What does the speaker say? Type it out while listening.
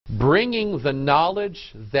bringing the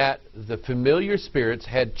knowledge that the familiar spirits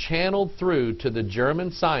had channeled through to the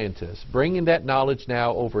German scientists, bringing that knowledge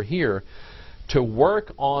now over here to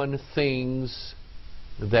work on things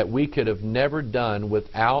that we could have never done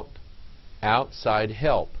without outside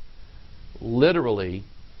help. Literally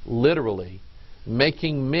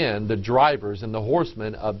making men the drivers and the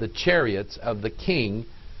horsemen of the chariots of the king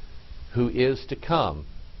who is to come.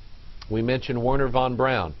 We mentioned Werner von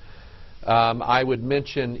Braun. I would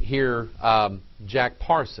mention here Jack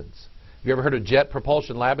Parsons. Have you ever heard of Jet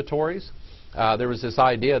Propulsion Laboratories? There was this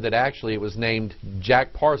idea that actually it was named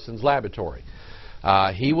Jack Parsons Laboratory.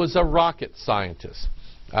 He was a rocket scientist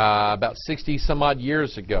about 60 some odd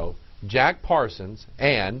years ago. Jack Parsons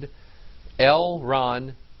and L.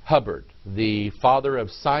 Ron Hubbard, the father of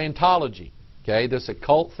Scientology, okay, this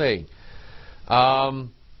occult thing.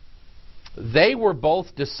 They were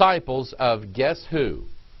both disciples of, guess who?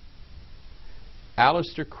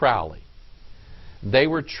 Aleister Crowley. They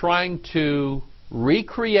were trying to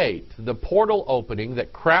recreate the portal opening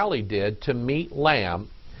that Crowley did to meet Lamb,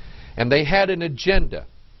 and they had an agenda.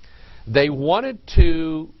 They wanted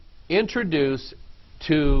to introduce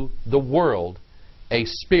to the world a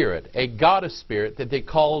spirit, a goddess spirit that they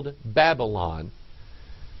called Babylon,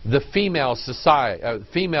 the female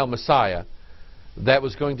Messiah that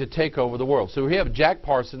was going to take over the world. So we have Jack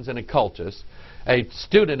Parsons, an occultist, a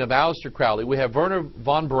student of Aleister Crowley. We have Werner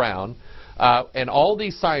von Braun, and all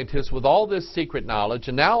these scientists with all this secret knowledge.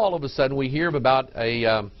 And now all of a sudden we hear about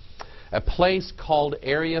a place called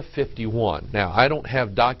Area 51. Now, I don't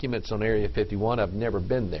have documents on Area 51. I've never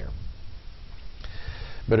been there.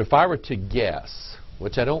 But if I were to guess,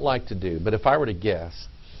 which I don't like to do, but if I were to guess,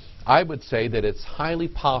 I would say that it's highly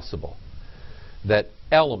possible that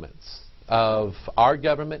elements of our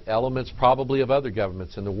government, elements probably of other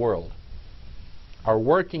governments in the world, are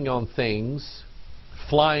working on things,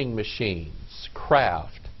 flying machines,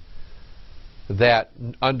 craft, that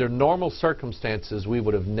under normal circumstances we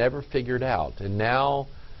would have never figured out. And now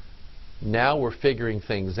we're figuring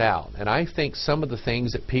things out. And I think some of the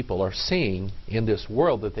things that people are seeing in this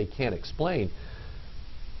world that they can't explain,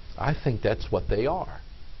 I think that's what they are.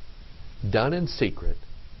 Done in secret.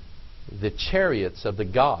 The chariots of the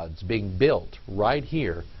gods being built right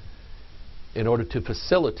here in order to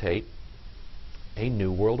facilitate a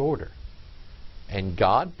new world order. And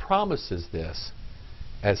God promises this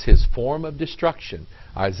as His form of destruction.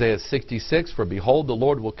 Isaiah 66, for behold, the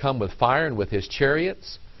Lord will come with fire and with His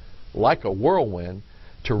chariots like a whirlwind,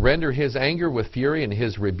 to render His anger with fury and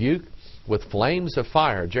His rebuke with flames of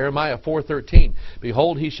fire. Jeremiah 4:13,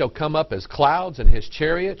 behold, He shall come up as clouds, and His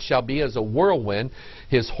chariot shall be as a whirlwind.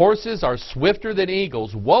 His horses are swifter than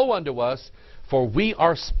eagles. Woe unto us, for we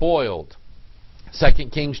are spoiled. 2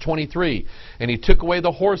 Kings 23, and he took away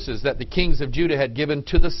the horses that the kings of Judah had given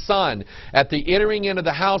to the sun at the entering into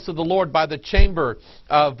the house of the Lord by the chamber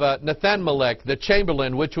of Nathanmelech, the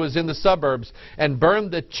chamberlain, which was in the suburbs, and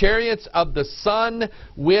burned the chariots of the sun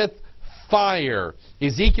with fire.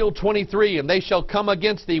 Ezekiel 23, and they shall come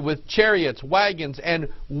against thee with chariots, wagons, and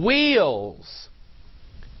wheels,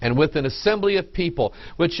 and with an assembly of people,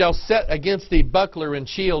 which shall set against thee buckler and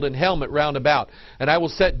shield and helmet round about. And I will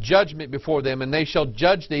set judgment before them, and they shall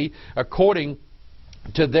judge thee according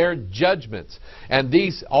to their judgments. And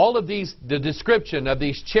all of these, the description of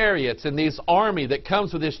these chariots and this army that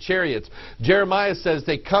comes with these chariots. Jeremiah says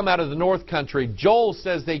they come out of the north country. Joel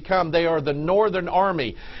says they are the northern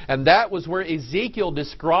army. And that was where Ezekiel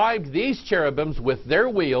described these cherubims with their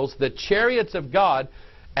wheels, the chariots of God,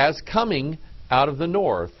 as coming out of the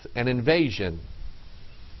north. An invasion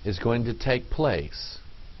is going to take place.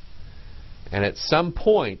 And at some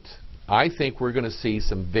point, I think we're going to see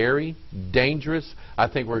some very dangerous, I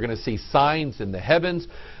think we're going to see signs in the heavens.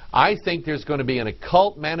 I think there's going to be an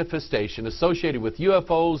occult manifestation associated with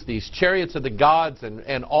UFOs, these chariots of the gods,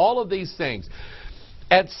 and all of these things.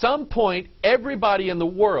 At some point, everybody in the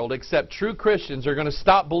world except true Christians are going to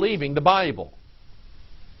stop believing the Bible.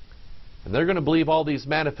 And they're going to believe all these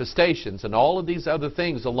manifestations and all of these other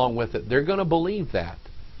things along with it. They're going to believe that.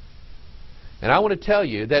 And I want to tell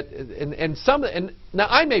you that, and now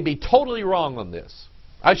I may be totally wrong on this.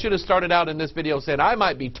 I should have started out in this video saying I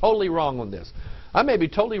might be totally wrong on this. I may be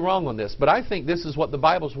totally wrong on this, but I think this is what the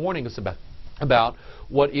Bible's warning us about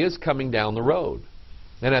what is coming down the road.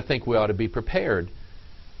 And I think we ought to be prepared,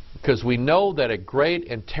 because we know that a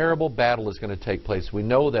great and terrible battle is going to take place. We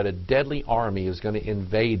know that a deadly army is going to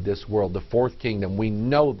invade this world, the fourth kingdom. We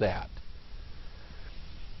know that.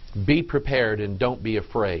 Be prepared and don't be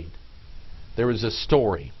afraid. There was a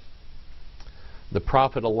story. The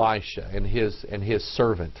prophet Elisha and his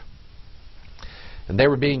servant. And they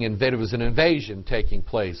were being invaded. It was an invasion taking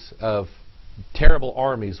place of terrible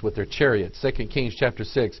armies with their chariots. 2 Kings chapter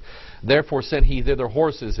 6. Therefore sent he thither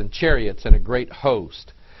horses and chariots and a great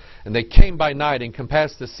host. And they came by night and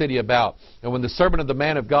compassed the city about. And when the servant of the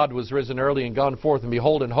man of God was risen early and gone forth, and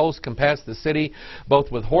behold, an host compassed the city,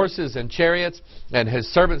 both with horses and chariots, and his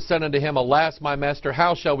servant said unto him, Alas, my master,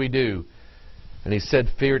 how shall we do? And he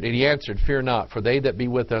said, and he answered, Fear not, for they that be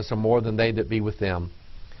with us are more than they that be with them.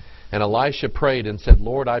 And Elisha prayed and said,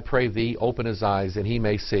 Lord, I pray thee, open his eyes, that he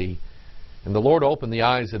may see. And the Lord opened the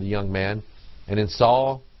eyes of the young man, and he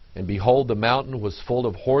saw, and behold, the mountain was full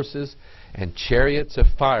of horses and chariots of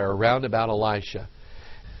fire round about Elisha.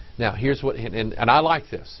 Now, here's what, and I like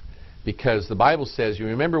this, because the Bible says, you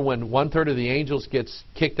remember when 1/3 of the angels gets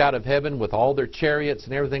kicked out of heaven with all their chariots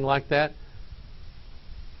and everything like that?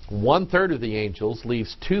 1/3 of the angels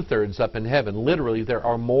leaves 2/3 up in heaven. Literally, there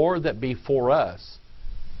are more that be for us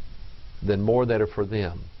than more that are for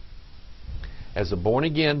them. As a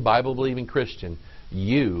born-again, Bible-believing Christian,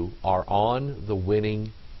 you are on the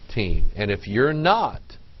winning team. And if you're not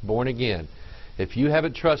born again, if you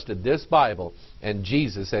haven't trusted this Bible and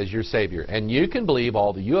Jesus as your Savior, and you can believe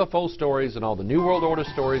all the UFO stories and all the New World Order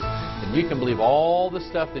stories, and you can believe all the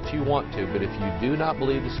stuff that you want to, but if you do not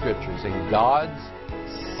believe the Scriptures and God's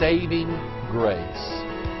saving grace,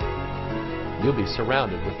 you'll be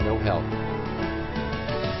surrounded with no help.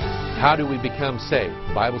 How do we become saved?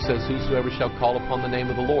 The Bible says, whosoever shall call upon the name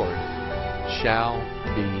of the Lord shall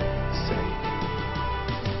be saved.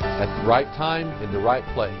 At the right time, in the right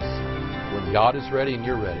place, when God is ready and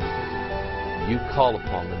you're ready, you call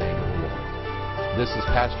upon the name of the Lord. This is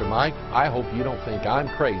Pastor Mike. I hope you don't think I'm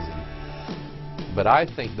crazy, but I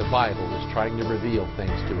think the Bible is trying to reveal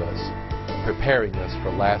things to us, preparing us for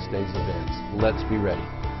last days events. Let's be ready.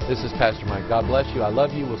 This is Pastor Mike. God bless you. I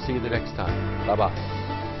love you. We'll see you the next time. Bye-bye.